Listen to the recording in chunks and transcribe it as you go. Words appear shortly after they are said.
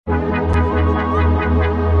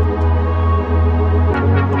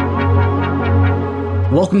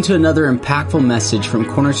Welcome to another impactful message from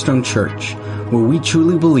Cornerstone Church, where we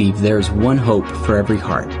truly believe there is one hope for every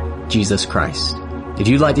heart, Jesus Christ. If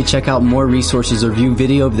you'd like to check out more resources or view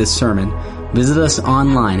video of this sermon, visit us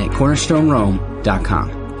online at cornerstonerome.com.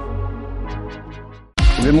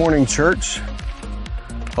 Good morning, church.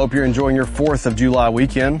 Hope you're enjoying your 4th of July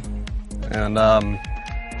weekend, and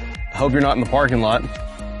hope you're not in the parking lot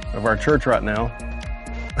of our church right now.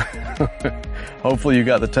 Hopefully you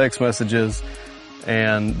got the text messages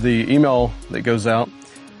and the email that goes out.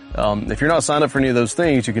 If you're not signed up for any of those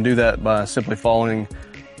things, you can do that by simply following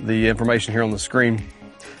the information here on the screen.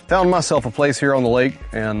 Found myself a place here on the lake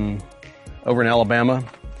and over in Alabama.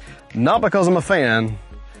 Not because I'm a fan,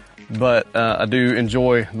 but I do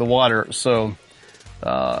enjoy the water. So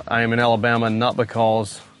I am in Alabama not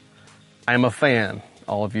because I am a fan.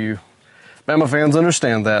 All of you Bama fans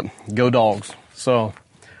understand that. Go Dogs. So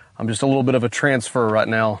I'm just a little bit of a transfer right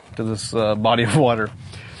now to this body of water.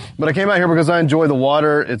 But I came out here because I enjoy the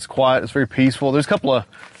water. It's quiet. It's very peaceful. There's a couple of,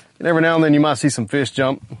 and every now and then you might see some fish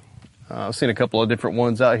jump. I've seen a couple of different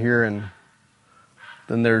ones out here, and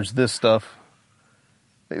then there's this stuff.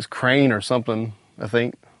 It's crane or something, I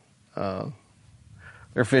think.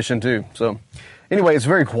 They're fishing too. So anyway, it's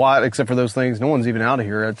very quiet except for those things. No one's even out of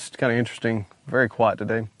here. It's kind of interesting. Very quiet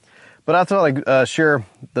today. But I thought I'd share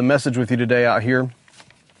the message with you today out here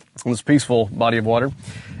on this peaceful body of water.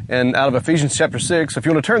 And out of Ephesians chapter 6, if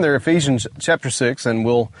you want to turn there, Ephesians chapter 6, and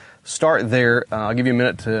we'll start there. I'll give you a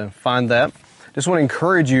minute to find that. Just want to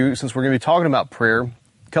encourage you, since we're going to be talking about prayer,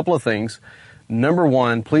 a couple of things. Number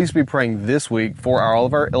one, please be praying this week for all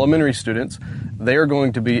of our elementary students. They are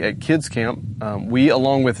going to be at kids camp. We,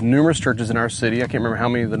 along with numerous churches in our city, I can't remember how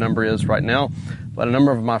many the number is right now, but a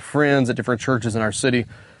number of my friends at different churches in our city,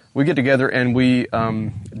 we get together and we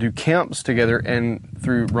do camps together and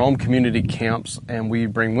through Rome Community Camps, and we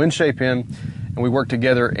bring WindShape in and we work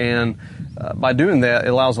together, and by doing that, it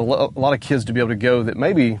allows a lot of kids to be able to go that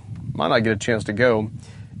maybe might not get a chance to go,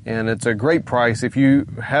 and it's a great price. If you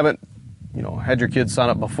haven't had your kids sign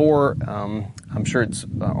up before, I'm sure it's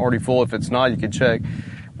already full. If it's not, you can check.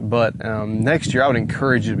 But next year, I would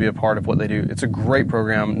encourage you to be a part of what they do. It's a great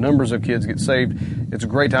program. Numbers of kids get saved. It's a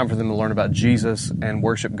great time for them to learn about Jesus and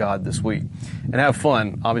worship God this week. And have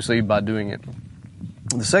fun, obviously, by doing it.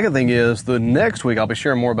 The second thing is, the next week, I'll be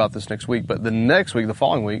sharing more about this next week, but the next week, the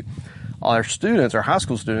following week, our students, our high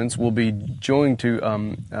school students, will be going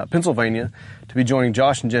to Pennsylvania to be joining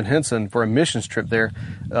Josh and Jen Henson for a missions trip there.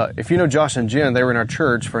 If you know Josh and Jen, they were in our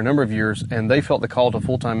church for a number of years, and they felt the call to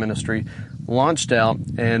full-time ministry, launched out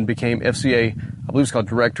and became FCA, I believe it's called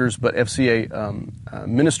directors, but FCA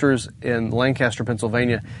ministers in Lancaster,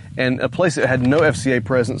 Pennsylvania, and a place that had no FCA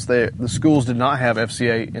presence. The schools did not have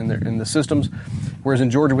FCA in the systems, whereas in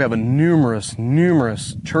Georgia we have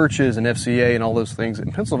numerous churches and FCA and all those things.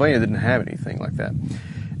 In Pennsylvania, they didn't have anything like that.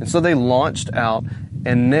 And so they launched out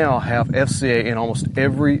and now have FCA in almost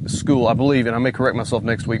every school, I believe, and I may correct myself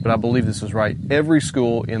next week, but I believe this is right. Every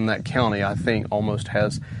school in that county, I think, almost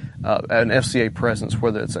has an FCA presence,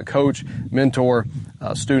 whether it's a coach, mentor,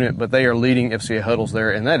 student, but they are leading FCA huddles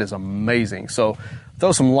there, and that is amazing. So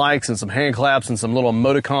throw some likes and some hand claps and some little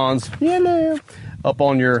emoticons up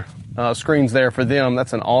on your screens there for them.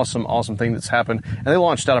 That's an awesome thing that's happened. And they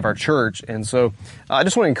launched out of our church. And so I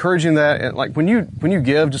just want to encourage you in that. And when you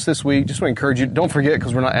give just this week, just want to encourage you, don't forget,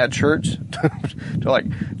 because we're not at church,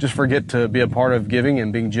 to just forget to be a part of giving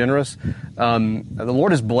and being generous. The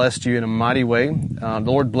Lord has blessed you in a mighty way. The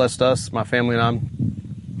Lord blessed us, my family and I.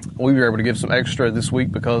 We were able to give some extra this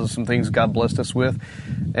week because of some things God blessed us with.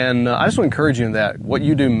 And I just want to encourage you in that. What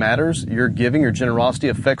you do matters. Your giving, your generosity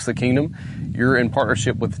affects the kingdom. You're in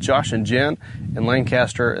partnership with Josh and Jen in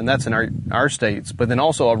Lancaster, and that's in our states. But then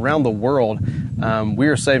also around the world, we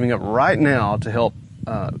are saving up right now to help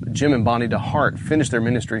Jim and Bonnie DeHart finish their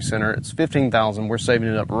ministry center. It's $15,000. We're saving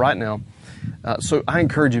it up right now. So I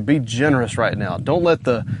encourage you, be generous right now. Don't let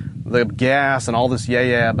the gas and all this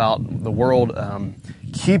about the world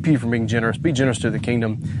keep you from being generous. Be generous to the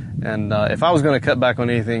kingdom. And if I was going to cut back on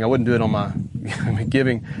anything, I wouldn't do it on my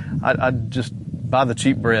giving. I'd just buy the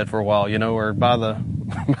cheap bread for a while, or buy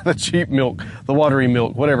the cheap milk, the watery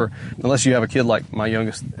milk, whatever. Unless you have a kid like my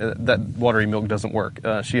youngest, that watery milk doesn't work.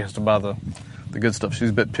 She has to buy the good stuff. She's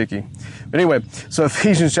a bit picky. But anyway, so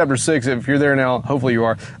Ephesians chapter 6, if you're there now, hopefully you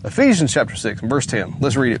are. Ephesians chapter 6, verse 10.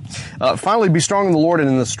 Let's read it. Finally, be strong in the Lord and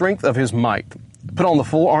in the strength of his might. Put on the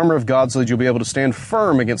full armor of God so that you'll be able to stand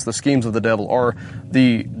firm against the schemes of the devil, or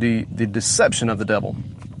the deception of the devil.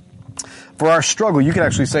 For our struggle, you could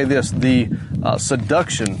actually say this, the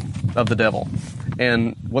seduction of the devil.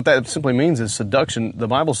 And what that simply means is seduction. The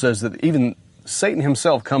Bible says that even Satan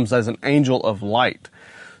himself comes as an angel of light.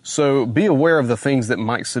 So be aware of the things that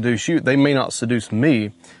might seduce you. They may not seduce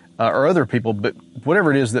me or other people, but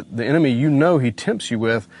whatever it is that the enemy, he tempts you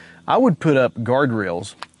with, I would put up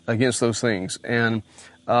guardrails against those things and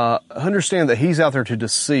understand that he's out there to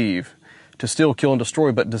deceive, to steal, kill, and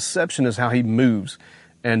destroy, but deception is how he moves.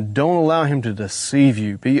 And don't allow him to deceive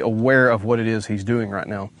you. Be aware of what it is he's doing right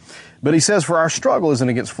now. But he says, for our struggle isn't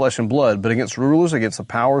against flesh and blood, but against rulers, against the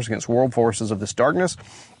powers, against world forces of this darkness,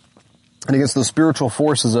 and against the spiritual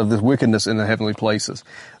forces of this wickedness in the heavenly places.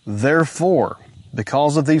 Therefore,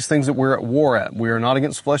 because of these things that we're at war at, we are not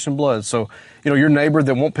against flesh and blood. So, your neighbor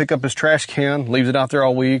that won't pick up his trash can, leaves it out there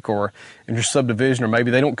all week, or in your subdivision, or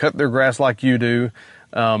maybe they don't cut their grass like you do.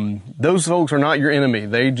 Those folks are not your enemy.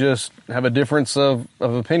 They just have a difference of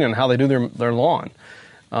opinion on how they do their lawn.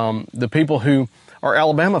 The people who are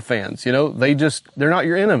Alabama fans, they're not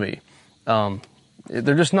your enemy.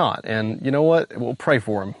 They're just not. And you know what? We'll pray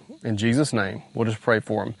for them in Jesus' name. We'll just pray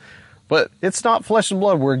for them. But it's not flesh and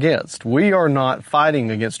blood we're against. We are not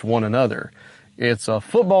fighting against one another. It's a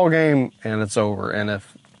football game and it's over. And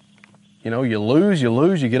if, you lose,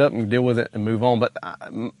 you get up and deal with it and move on. But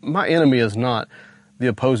my enemy is not the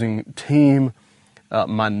opposing team,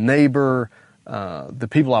 my neighbor, the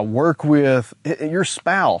people I work with, your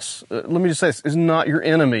spouse. Let me just say this, is not your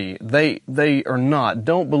enemy. They are not.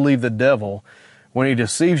 Don't believe the devil when he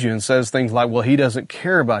deceives you and says things like, well, he doesn't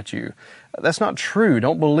care about you. That's not true.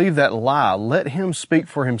 Don't believe that lie. Let him speak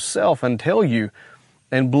for himself and tell you,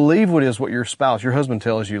 and believe what your spouse, your husband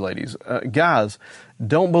tells you, ladies. Guys,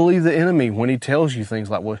 don't believe the enemy when he tells you things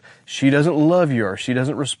like, well, she doesn't love you or she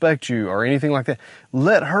doesn't respect you or anything like that.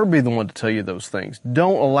 Let her be the one to tell you those things.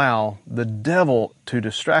 Don't allow the devil to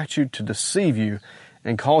distract you, to deceive you,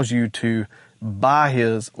 and cause you to buy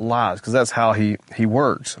his lies, because that's how he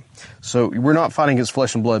works. So we're not fighting against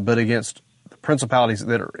flesh and blood, but against principalities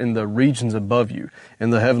that are in the regions above you,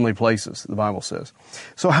 in the heavenly places, the Bible says.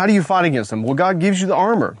 So how do you fight against them? Well, God gives you the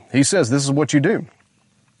armor. He says this is what you do.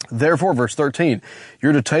 Therefore, verse 13,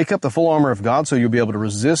 you're to take up the full armor of God so you'll be able to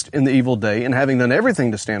resist in the evil day, and having done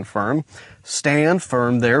everything to stand firm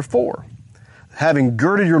therefore. Having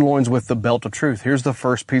girded your loins with the belt of truth. Here's the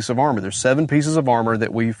first piece of armor. There's 7 pieces of armor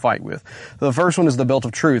that we fight with. The first one is the belt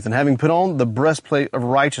of truth. And having put on the breastplate of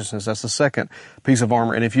righteousness, that's the second piece of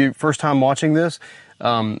armor. And if you first time watching this,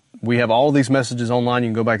 we have all these messages online. You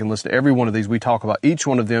can go back and listen to every one of these. We talk about each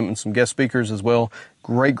one of them and some guest speakers as well.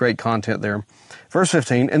 Great content there. Verse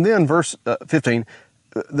 15. And then verse 15,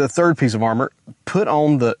 the third piece of armor, put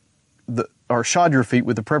on or shod your feet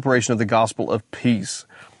with the preparation of the gospel of peace.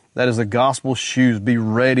 That is the gospel shoes. Be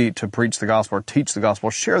ready to preach the gospel or teach the gospel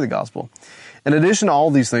or share the gospel. In addition to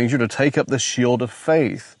all these things, you're to take up the shield of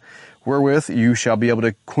faith, wherewith you shall be able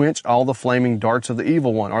to quench all the flaming darts of the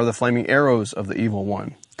evil one, or the flaming arrows of the evil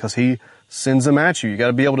one, because he sends them at you. You got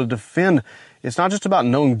to be able to defend. It's not just about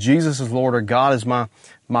knowing Jesus is Lord or God is my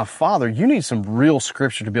Father. You need some real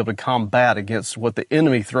scripture to be able to combat against what the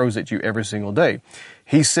enemy throws at you every single day.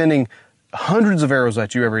 He's sending hundreds of arrows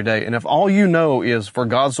at you every day. And if all you know is, for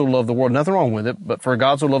God so loved the world, nothing wrong with it, but for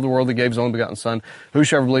God so loved the world that gave his only begotten Son, who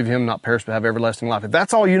shall ever believe him, not perish, but have everlasting life. If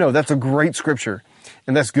that's all you know, that's a great scripture.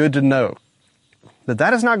 And that's good to know. But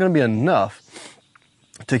that is not going to be enough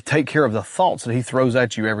to take care of the thoughts that he throws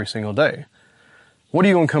at you every single day. What are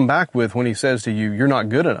you going to come back with when he says to you, you're not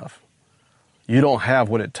good enough? You don't have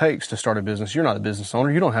what it takes to start a business. You're not a business owner.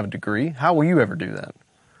 You don't have a degree. How will you ever do that?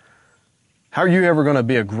 How are you ever going to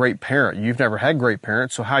be a great parent? You've never had great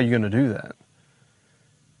parents, so how are you going to do that?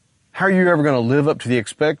 How are you ever going to live up to the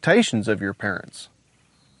expectations of your parents?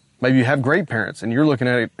 Maybe you have great parents and you're looking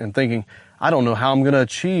at it and thinking, I don't know how I'm going to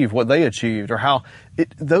achieve what they achieved, or how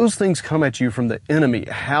those things come at you from the enemy.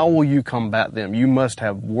 How will you combat them? You must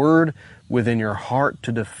have word within your heart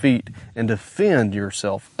to defeat and defend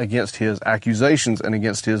yourself against his accusations and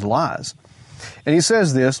against his lies. And he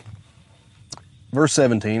says this, verse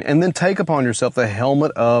 17, and then take upon yourself the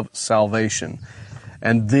helmet of salvation,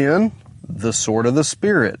 and then the sword of the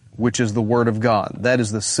Spirit, which is the word of God. That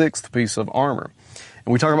is the 6th piece of armor.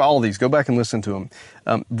 And we talk about all these. Go back and listen to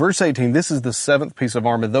them. Verse 18, this is the 7th piece of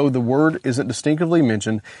armor, though the word isn't distinctively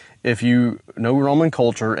mentioned. If you know Roman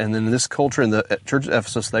culture, and in this culture in the church of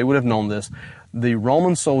Ephesus, they would have known this. The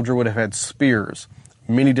Roman soldier would have had spears,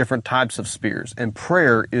 many different types of spears. And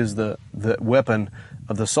prayer is the weapon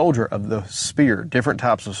of the soldier, of the spear, different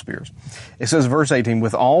types of spears. It says, verse 18,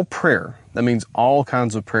 with all prayer, that means all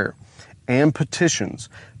kinds of prayer, and petitions,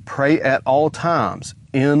 pray at all times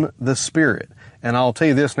in the Spirit. And I'll tell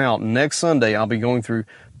you this now, next Sunday I'll be going through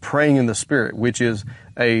praying in the Spirit, which is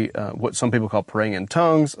what some people call praying in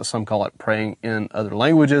tongues, some call it praying in other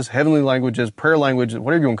languages, heavenly languages, prayer languages,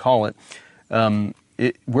 whatever you want to call it.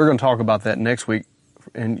 we're going to talk about that next week.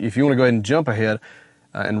 And if you want to go ahead and jump ahead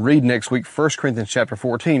and read next week, 1 Corinthians chapter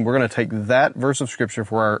 14, we're going to take that verse of Scripture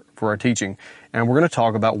for our teaching, and we're going to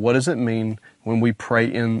talk about what does it mean when we pray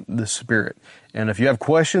in the Spirit. And if you have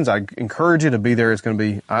questions, I encourage you to be there. It's going to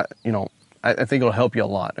be, I think it'll help you a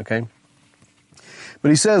lot, okay? But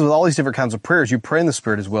he says with all these different kinds of prayers, you pray in the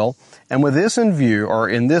Spirit as well. And with this in view, or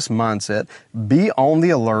in this mindset, be on the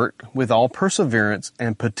alert with all perseverance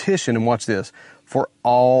and petition, and watch this, for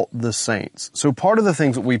all the saints. So part of the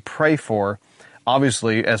things that we pray for,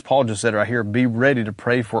 obviously, as Paul just said right here, be ready to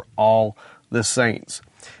pray for all the saints.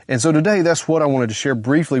 And so today, that's what I wanted to share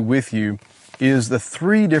briefly with you, is the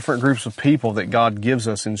three different groups of people that God gives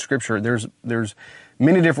us in Scripture. There's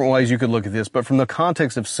many different ways you could look at this, but from the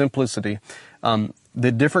context of simplicity,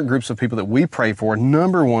 the different groups of people that we pray for,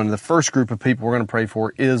 number one, the first group of people we're going to pray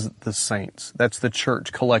for is the saints. That's the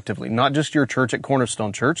church collectively, not just your church at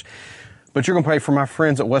Cornerstone Church, but you're going to pray for my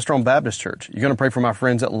friends at Western Baptist Church. You're going to pray for my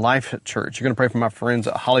friends at Life Church. You're going to pray for my friends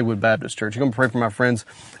at Hollywood Baptist Church. You're going to pray for my friends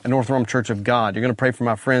at North Rome Church of God. You're going to pray for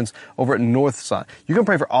my friends over at Northside. You're going to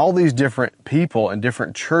pray for all these different people and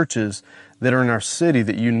different churches that are in our city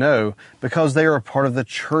that you know, because they are a part of the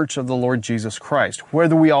church of the Lord Jesus Christ.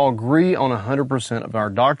 Whether we all agree on 100% of our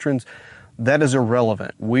doctrines, that is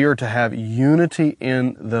irrelevant. We are to have unity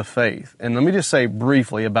in the faith. And let me just say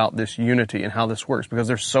briefly about this unity and how this works, because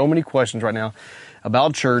there's so many questions right now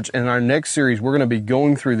about church. And in our next series, we're going to be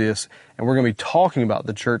going through this, and we're going to be talking about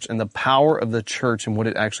the church and the power of the church and what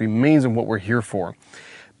it actually means and what we're here for.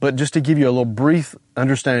 But just to give you a little brief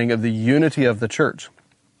understanding of the unity of the church.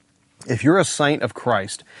 If you're a saint of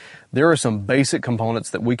Christ, there are some basic components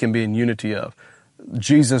that we can be in unity of.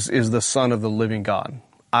 Jesus is the Son of the living God.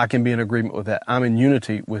 I can be in agreement with that. I'm in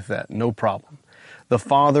unity with that. No problem. The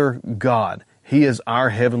Father, God, He is our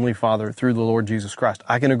Heavenly Father through the Lord Jesus Christ.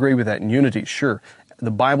 I can agree with that in unity, sure. The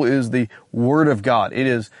Bible is the Word of God. It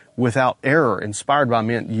is without error, inspired by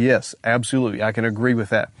men. Yes, absolutely. I can agree with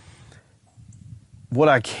that. What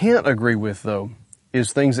I can't agree with, though,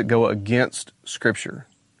 is things that go against Scripture.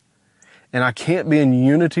 And I can't be in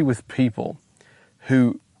unity with people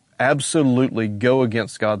who absolutely go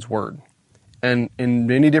against God's Word. And in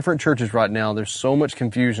many different churches right now, there's so much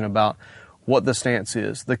confusion about what the stance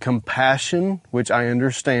is. The compassion, which I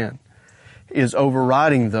understand, is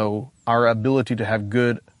overriding, though, our ability to have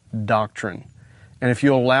good doctrine. And if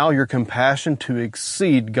you allow your compassion to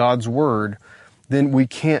exceed God's Word, then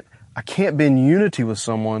I can't be in unity with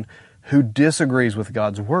someone who disagrees with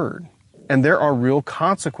God's Word. And there are real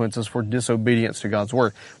consequences for disobedience to God's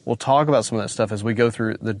Word. We'll talk about some of that stuff as we go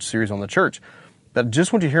through the series on the church. But I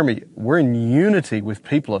just want you to hear me. We're in unity with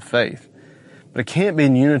people of faith. But I can't be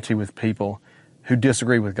in unity with people who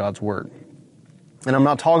disagree with God's Word. And I'm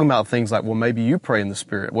not talking about things like, well, maybe you pray in the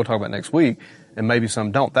Spirit. We'll talk about next week, and maybe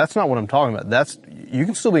some don't. That's not what I'm talking about. You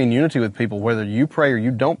can still be in unity with people whether you pray or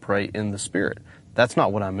you don't pray in the Spirit. That's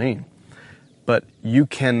not what I mean. But you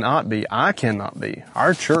cannot be, I cannot be,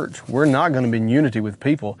 our church, we're not going to be in unity with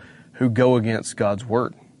people who go against God's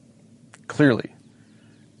Word. Clearly.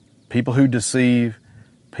 People who deceive,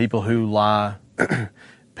 people who lie,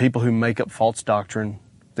 people who make up false doctrine,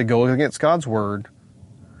 that go against God's Word.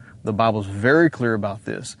 The Bible's very clear about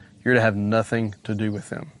this. You're to have nothing to do with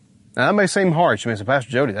them. Now, that may seem harsh. You may say,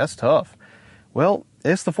 Pastor Jody, that's tough. Well,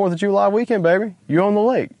 it's the 4th of July weekend, baby. You're on the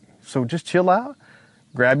lake. So just chill out.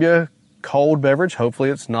 Grab you a cold beverage.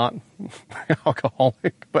 Hopefully it's not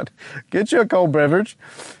alcoholic, but get you a cold beverage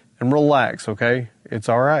and relax, okay? It's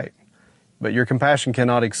all right. But your compassion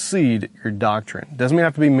cannot exceed your doctrine. Doesn't mean I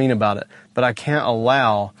have to be mean about it, but I can't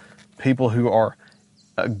allow people who are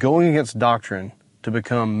going against doctrine to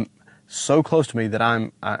become so close to me that I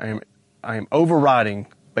am overriding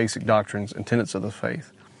basic doctrines and tenets of the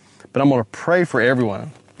faith. But I'm going to pray for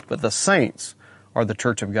everyone. But the saints are the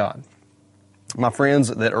church of God. My friends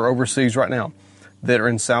that are overseas right now, that are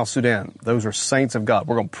in South Sudan, those are saints of God.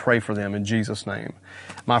 We're going to pray for them in Jesus' name.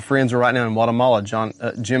 My friends are right now in Guatemala,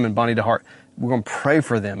 Jim and Bonnie DeHart. We're going to pray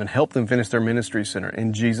for them and help them finish their ministry center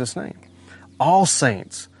in Jesus' name. All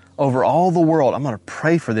saints over all the world, I'm going to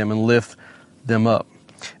pray for them and lift them up.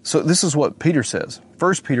 So this is what Peter says.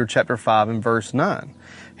 1 Peter chapter 5 and verse 9.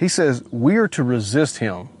 He says, we are to resist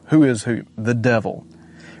him. Who is who? The devil.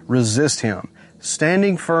 Resist him,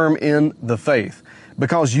 standing firm in the faith,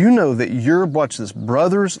 because you know that your, watch this,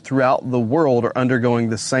 brothers throughout the world are undergoing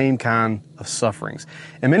the same kind of sufferings.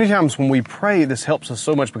 And many times when we pray, this helps us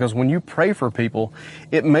so much, because when you pray for people,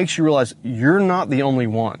 it makes you realize you're not the only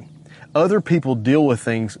one. Other people deal with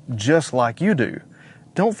things just like you do.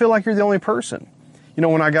 Don't feel like you're the only person.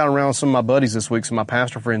 When I got around some of my buddies this week, some of my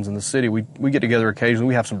pastor friends in the city, we get together occasionally.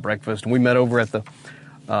 We have some breakfast, and we met over at the,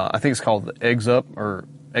 I think it's called the Eggs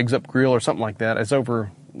Up Grill or something like that. It's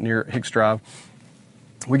over near Hicks Drive.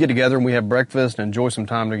 We get together and we have breakfast and enjoy some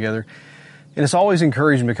time together. And it's always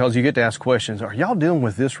encouraging because you get to ask questions. Are y'all dealing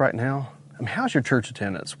with this right now? I mean, how's your church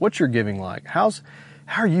attendance? What's your giving like? How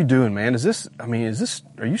are you doing, man?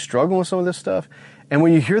 Are you struggling with some of this stuff? And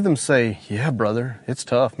when you hear them say, yeah, brother, it's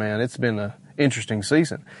tough, man. It's been an interesting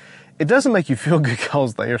season. It doesn't make you feel good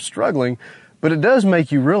because they are struggling, but it does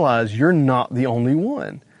make you realize you're not the only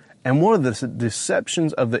one. And one of the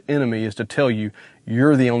deceptions of the enemy is to tell you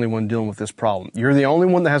you're the only one dealing with this problem. You're the only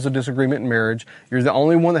one that has a disagreement in marriage. You're the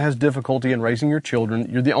only one that has difficulty in raising your children.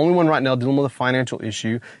 You're the only one right now dealing with a financial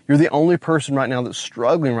issue. You're the only person right now that's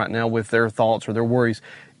struggling right now with their thoughts or their worries.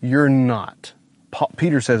 You're not.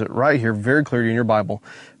 Peter says it right here very clearly in your Bible,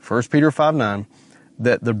 1 Peter 5:9,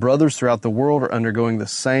 that the brothers throughout the world are undergoing the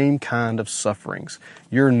same kind of sufferings.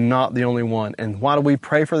 You're not the only one. And why do we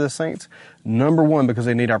pray for the saints? Number one, because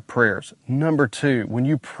they need our prayers. Number two, when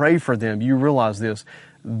you pray for them, you realize this.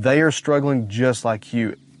 They are struggling just like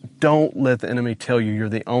you. Don't let the enemy tell you you're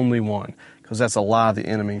the only one, because that's a lie of the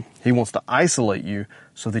enemy. He wants to isolate you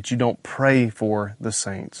so that you don't pray for the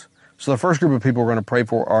saints. So the first group of people we're going to pray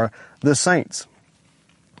for are the saints.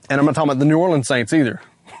 And I'm not talking about the New Orleans saints either.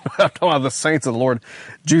 I'm talking about the saints of the Lord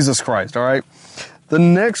Jesus Christ, all right? The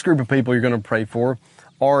next group of people you're going to pray for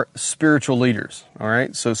are spiritual leaders, all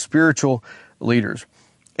right? So spiritual leaders.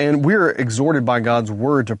 And we're exhorted by God's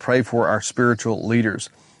word to pray for our spiritual leaders.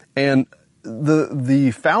 And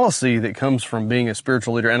the fallacy that comes from being a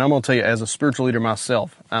spiritual leader, and I'm going to tell you, as a spiritual leader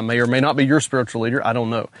myself, I may or may not be your spiritual leader, I don't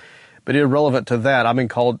know. But irrelevant to that, I've been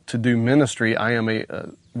called to do ministry. I am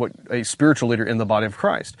a spiritual leader in the body of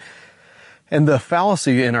Christ. And the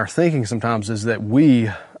fallacy in our thinking sometimes is that we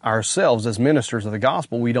ourselves, as ministers of the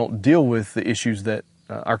gospel, we don't deal with the issues that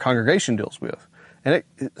our congregation deals with. And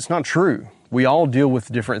it's not true. We all deal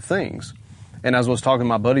with different things. And as I was talking to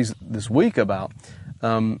my buddies this week about,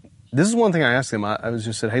 this is one thing I asked them. I was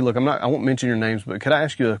just said, hey, look, I won't mention your names, but could I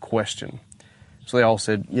ask you a question? So they all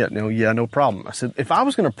said, yeah, no problem. I said, if I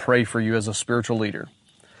was going to pray for you as a spiritual leader,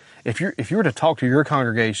 if you were to talk to your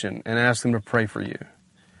congregation and ask them to pray for you,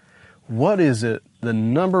 what is it, the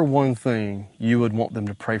number one thing you would want them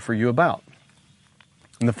to pray for you about?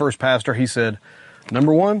 And the first pastor, he said,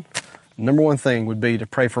 number one thing would be to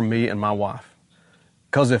pray for me and my wife.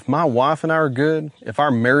 Because if my wife and I are good, if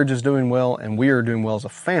our marriage is doing well and we are doing well as a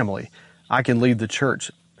family, I can lead the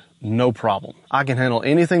church no problem. I can handle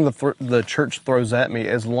anything the church throws at me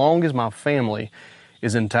as long as my family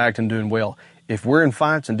is intact and doing well. If we're in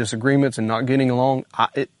fights and disagreements and not getting along,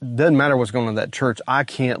 it doesn't matter what's going on in that church. I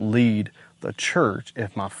can't lead the church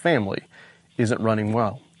if my family isn't running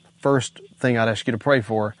well. First thing I'd ask you to pray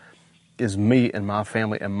for is me and my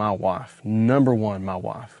family and my wife. Number one, my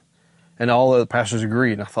wife. And all the pastors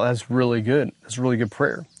agreed. And I thought, that's really good. That's a really good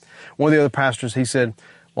prayer. One of the other pastors, he said,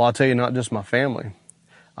 well, I'll tell you, not just my family.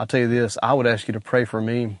 I'll tell you this, I would ask you to pray for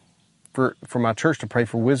me, for my church to pray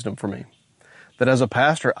for wisdom for me. That as a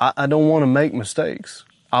pastor, I don't want to make mistakes.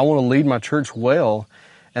 I want to lead my church well,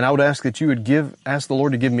 and I would ask that you would ask the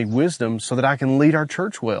Lord to give me wisdom so that I can lead our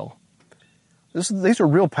church well. These are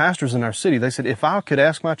real pastors in our city. They said, if I could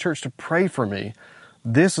ask my church to pray for me,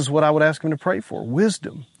 this is what I would ask them to pray for,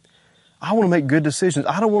 wisdom. I want to make good decisions.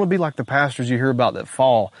 I don't want to be like the pastors you hear about that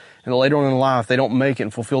fall, and later on in life they don't make it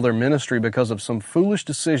and fulfill their ministry because of some foolish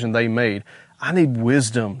decision they made. I need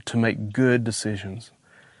wisdom to make good decisions.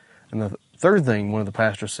 And the third thing one of the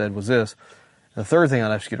pastors said was this. The third thing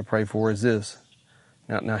I'd ask you to pray for is this.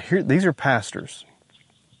 Now here, these are pastors.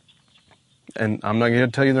 And I'm not going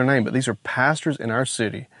to tell you their name, but these are pastors in our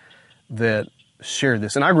city that shared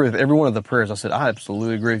this. And I agree with every one of the prayers. I said, I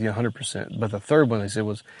absolutely agree with you 100%. But the third one they said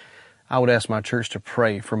was, I would ask my church to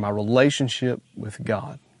pray for my relationship with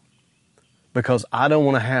God. Because I don't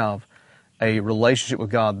want to have a relationship with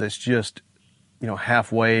God that's just,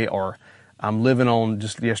 halfway, or I'm living on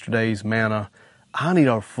just yesterday's manna. I need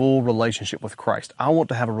a full relationship with Christ. I want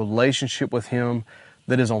to have a relationship with Him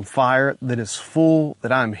that is on fire, that is full,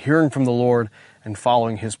 that I'm hearing from the Lord and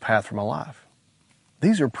following His path for my life.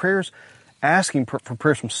 These are prayers asking for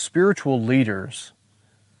prayers from spiritual leaders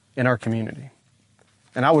in our community.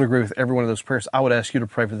 And I would agree with every one of those prayers. I would ask you to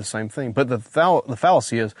pray for the same thing. But the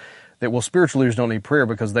fallacy is that, well, spiritual leaders don't need prayer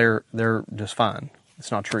because they're just fine.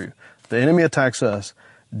 It's not true. The enemy attacks us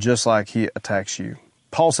just like he attacks you.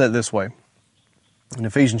 Paul said it this way in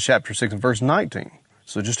Ephesians chapter 6 and verse 19.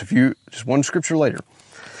 So just one scripture later.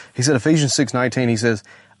 He said, Ephesians 6:19, he says,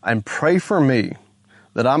 and pray for me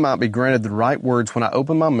that I might be granted the right words when I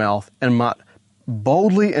open my mouth and might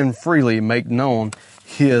boldly and freely make known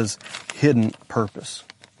His hidden purpose.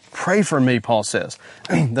 Pray for me, Paul says,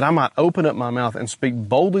 that I might open up my mouth and speak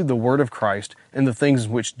boldly the word of Christ and the things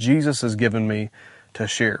which Jesus has given me to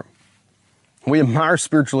share. We admire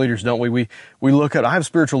spiritual leaders, don't we? We look at, I have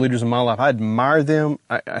spiritual leaders in my life. I admire them.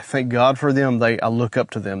 I thank God for them. I look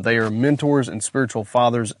up to them. They are mentors and spiritual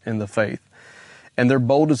fathers in the faith. And their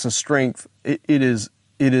boldness and strength, it is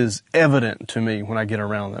evident to me when I get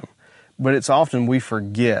around them. But it's often we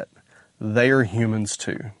forget they are humans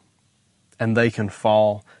too. And they can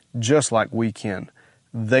fall just like we can.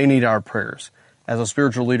 They need our prayers. As a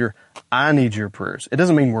spiritual leader, I need your prayers. It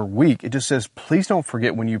doesn't mean we're weak. It just says, please don't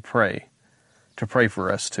forget when you pray to pray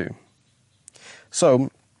for us too. So,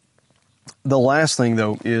 the last thing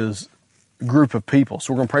though is a group of people.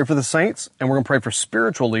 So we're going to pray for the saints, and we're going to pray for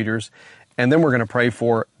spiritual leaders, and then we're going to pray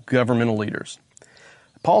for governmental leaders.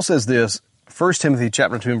 Paul says this, 1 Timothy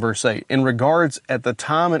chapter 2 and verse 8, in regards at the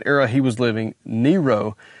time and era he was living,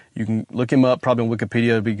 Nero, you can look him up, probably on Wikipedia,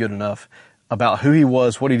 it'd be good enough, about who he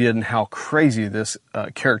was, what he did, and how crazy this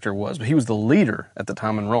character was. But he was the leader at the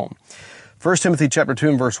time in Rome. 1 Timothy chapter 2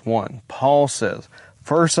 and verse 1, Paul says,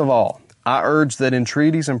 first of all, I urge that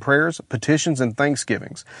entreaties and prayers, petitions and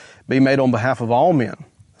thanksgivings be made on behalf of all men.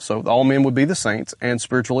 So all men would be the saints and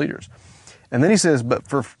spiritual leaders. And then he says, but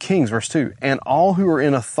for kings, verse 2, and all who are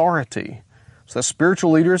in authority. So that's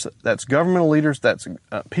spiritual leaders, that's governmental leaders, that's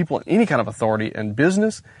people in any kind of authority and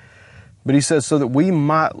business. But he says, so that we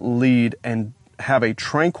might lead and have a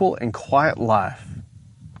tranquil and quiet life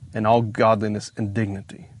in all godliness and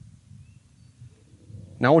dignity.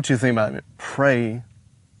 Now I want you to think about it. Pray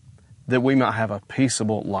that we might have a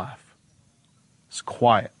peaceable life. It's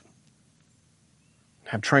quiet.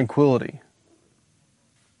 Have tranquility.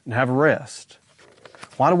 And have rest.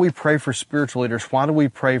 Why do we pray for spiritual leaders? Why do we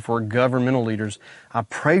pray for governmental leaders? I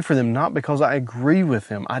pray for them not because I agree with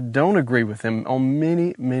them. I don't agree with them on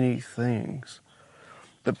many, many things.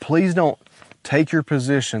 But please don't take your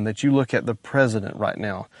position that you look at the president right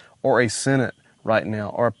now, or a Senate right now,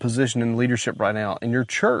 or a position in leadership right now, in your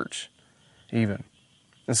church even,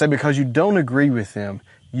 and say because you don't agree with them,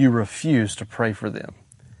 you refuse to pray for them.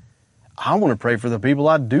 I want to pray for the people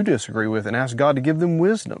I do disagree with and ask God to give them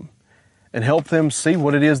wisdom and help them see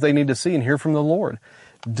what it is they need to see and hear from the Lord.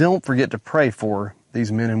 Don't forget to pray for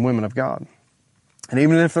these men and women of God. And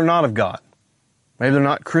even if they're not of God, maybe they're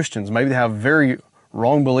not Christians, maybe they have very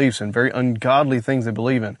wrong beliefs and very ungodly things they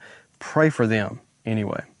believe in, pray for them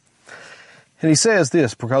anyway. And he says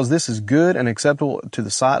this, because this is good and acceptable to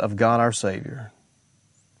the sight of God our Savior.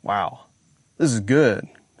 Wow. This is good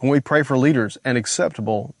when we pray for leaders and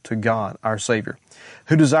acceptable to God our Savior,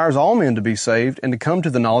 who desires all men to be saved and to come to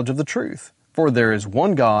the knowledge of the truth. For there is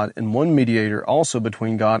one God and one mediator also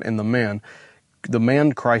between God and the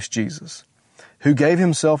man Christ Jesus, who gave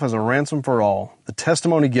himself as a ransom for all, the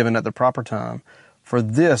testimony given at the proper time. For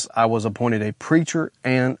this I was appointed a preacher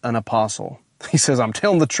and an apostle. He says, I'm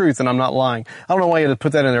telling the truth and I'm not lying. I don't know why he had to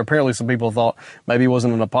put that in there. Apparently some people thought maybe he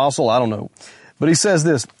wasn't an apostle. I don't know. But he says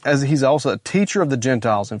this, as he's also a teacher of the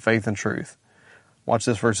Gentiles in faith and truth. Watch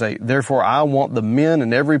this, verse 8. Therefore, I want the men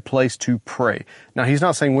in every place to pray. Now, he's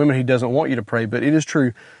not saying women, he doesn't want you to pray, but it is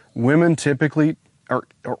true. Women typically are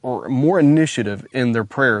more initiative in their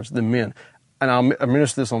prayers than men. And I'll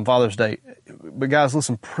minister this on Father's Day. But guys,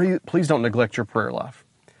 listen, please don't neglect your prayer life.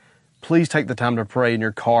 Please take the time to pray in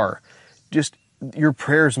your car. Just, your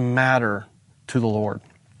prayers matter to the Lord.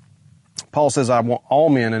 Paul says, I want all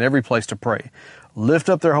men in every place to pray. Lift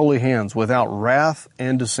up their holy hands without wrath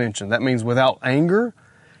and dissension. That means without anger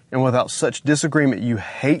and without such disagreement you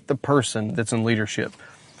hate the person that's in leadership.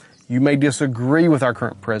 You may disagree with our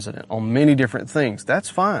current president on many different things. That's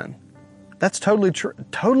fine. That's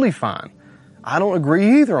totally fine. I don't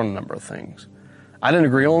agree either on a number of things. I didn't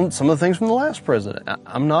agree on some of the things from the last president.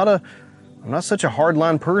 I'm not such a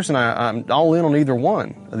hardline person. I'm all in on either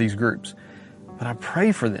one of these groups. But I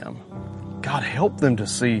pray for them. God, help them to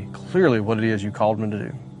see clearly what it is you called them to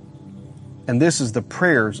do. And this is the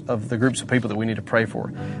prayers of the groups of people that we need to pray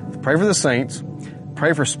for. Pray for the saints.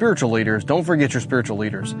 Pray for spiritual leaders. Don't forget your spiritual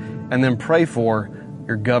leaders. And then pray for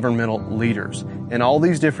your governmental leaders. In all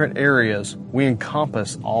these different areas, we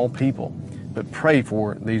encompass all people. But pray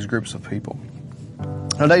for these groups of people.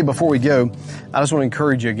 Today, before we go, I just want to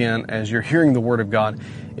encourage you again, as you're hearing the Word of God,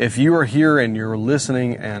 if you are here and you're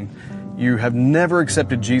listening and you have never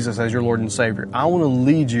accepted Jesus as your Lord and Savior, I want to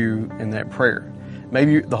lead you in that prayer.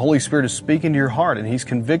 Maybe the Holy Spirit is speaking to your heart and He's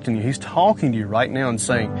convicting you. He's talking to you right now and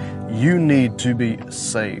saying, you need to be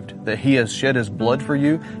saved, that He has shed His blood for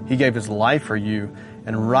you. He gave His life for you.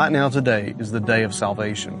 And right now today is the day of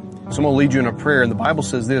salvation. So I'm going to lead you in a prayer. And the Bible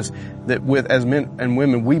says this, that as men and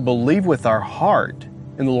women, we believe with our heart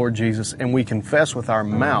in the Lord Jesus, and we confess with our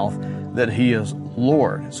mouth that He is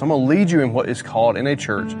Lord. So I'm going to lead you in what is called in a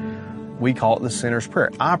church, we call it the sinner's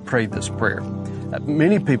prayer. I prayed this prayer.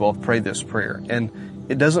 Many people have prayed this prayer. And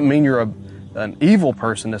it doesn't mean you're an evil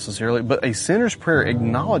person necessarily, but a sinner's prayer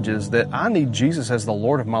acknowledges that I need Jesus as the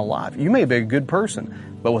Lord of my life. You may be a good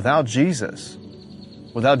person, but without Jesus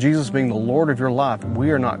being the Lord of your life,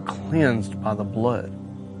 we are not cleansed by the blood.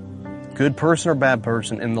 Good person or bad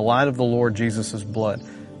person, in the light of the Lord Jesus' blood,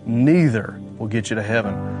 neither will get you to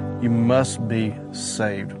heaven. You must be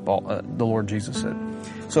saved, the Lord Jesus said.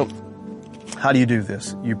 So, how do you do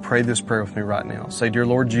this? You pray this prayer with me right now. Say, Dear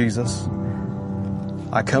Lord Jesus,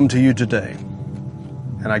 I come to you today,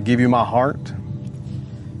 and I give you my heart,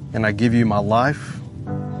 and I give you my life.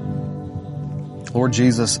 Lord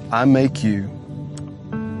Jesus, I make you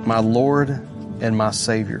my Lord and my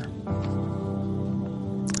Savior.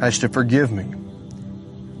 I ask you to forgive me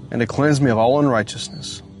and to cleanse me of all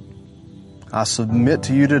unrighteousness. I submit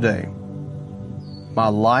to you today my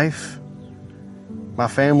life, my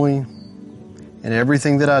family, and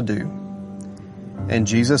everything that I do. In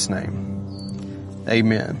Jesus' name,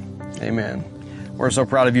 amen. Amen. We're so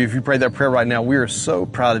proud of you. If you prayed that prayer right now, we are so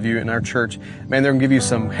proud of you in our church. Man, they're going to give you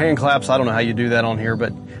some hand claps. I don't know how you do that on here,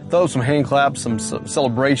 but throw some hand claps, some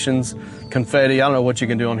celebrations, confetti. I don't know what you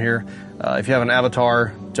can do on here. If you have an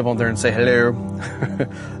avatar, jump on there and say hello.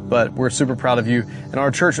 But we're super proud of you. And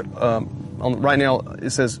our church, right now,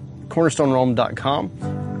 it says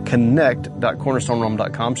cornerstonerome.com,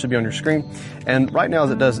 connect.cornerstonerome.com should be on your screen. And right now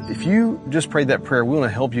as it does, if you just prayed that prayer, we want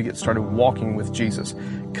to help you get started walking with Jesus.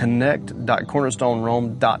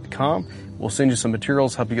 Connect.cornerstonerome.com. We'll send you some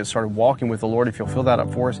materials, help you get started walking with the Lord if you'll fill that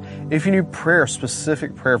up for us. If you need prayer,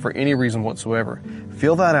 specific prayer for any reason whatsoever,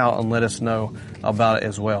 fill that out and let us know about it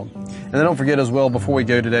as well. And then don't forget as well, before we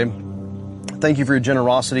go today, thank you for your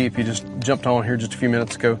generosity. If you just jumped on here just a few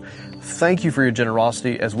minutes ago, thank you for your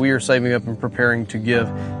generosity as we are saving up and preparing to give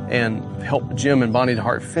and help Jim and Bonnie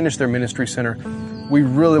DeHart finish their ministry center. We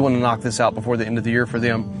really want to knock this out before the end of the year for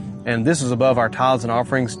them. And this is above our tithes and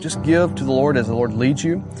offerings. Just give to the Lord as the Lord leads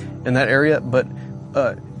you in that area. But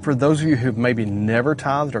for those of you who've maybe never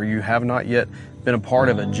tithed or you have not yet been a part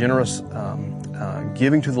of a generous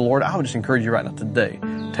giving to the Lord, I would just encourage you right now today,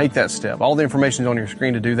 take that step. All the information is on your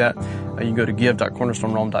screen to do that. You can go to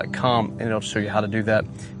give.cornerstonerome.com and it'll show you how to do that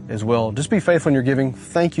as well. Just be faithful in your giving.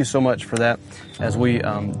 Thank you so much for that as we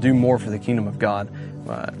do more for the kingdom of God.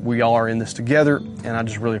 We all are in this together, and I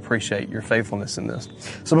just really appreciate your faithfulness in this.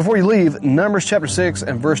 So before you leave, Numbers chapter 6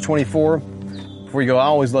 and verse 24. Before you go, I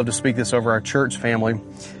always love to speak this over our church family.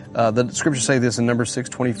 The scriptures say this in Numbers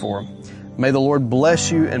 6:24. May the Lord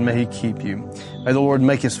bless you and may He keep you. May the Lord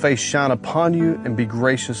make His face shine upon you and be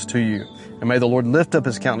gracious to you. And may the Lord lift up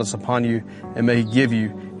His countenance upon you and may He give you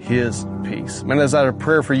His peace. Man, that's our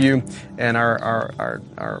prayer for you and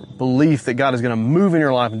our belief that God is going to move in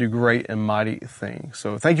your life and do great and mighty things.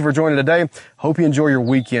 So thank you for joining today. Hope you enjoy your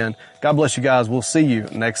weekend. God bless you guys. We'll see you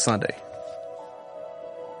next Sunday.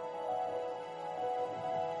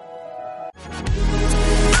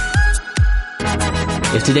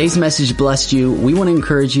 If today's message blessed you, we want to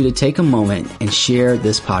encourage you to take a moment and share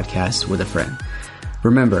this podcast with a friend.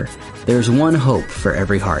 Remember, there's one hope for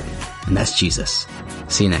every heart, and that's Jesus.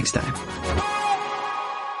 See you next time.